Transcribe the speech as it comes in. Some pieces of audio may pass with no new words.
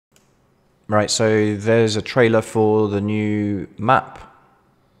Right, so there's a trailer for the new map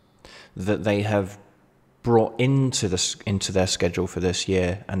that they have brought into their schedule for this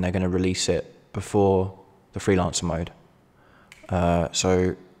year, and they're going to release it before the freelancer mode.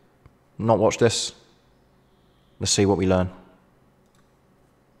 So, not watch this. Let's see what we learn.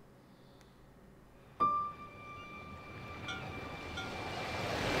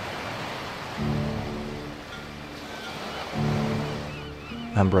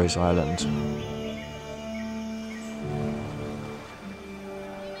 Ambrose Island.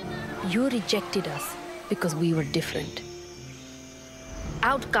 You rejected us because we were different.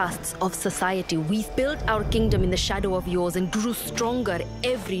 Outcasts of society, we've built our kingdom in the shadow of yours and grew stronger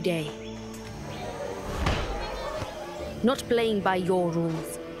every day. Not playing by your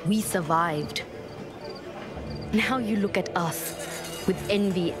rules, we survived. Now you look at us with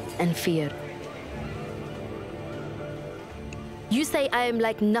envy and fear. You say I am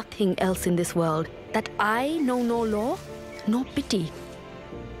like nothing else in this world, that I know no law, no pity,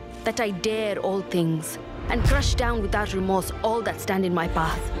 that I dare all things and crush down without remorse all that stand in my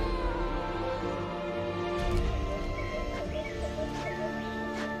path.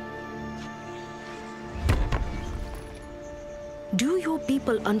 Do your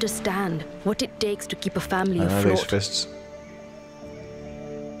people understand what it takes to keep a family I know afloat? those fists.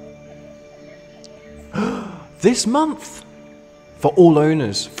 This month! For all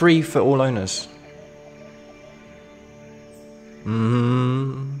owners. Free for all owners. I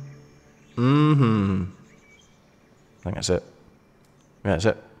think that's it. Yeah, that's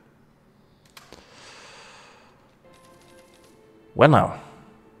it. Well now.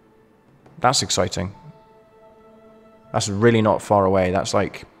 That's exciting. That's really not far away. That's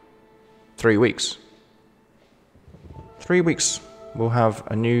like 3 weeks. 3 weeks we'll have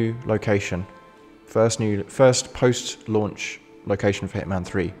a new location. First post-launch location for Hitman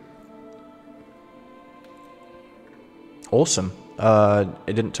 3. Awesome.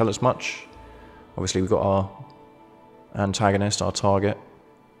 It didn't tell us much. Obviously, we've got our antagonist, our target.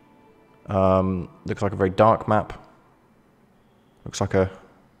 Looks like a very dark map. Looks like a...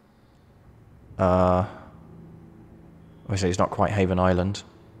 obviously, it's not quite Haven Island.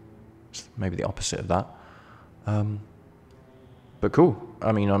 It's maybe the opposite of that. But cool.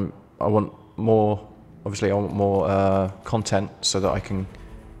 I mean, I want more... Obviously, I want more content so that I can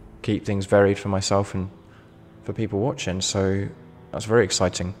keep things varied for myself and for people watching. So that's very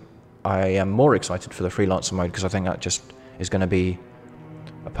exciting. I am more excited for the freelancer mode because I think that just is going to be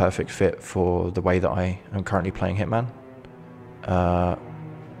a perfect fit for the way that I am currently playing Hitman. But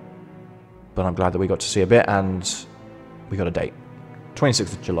I'm glad that we got to see a bit and we got a date.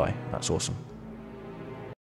 26th of July. That's awesome.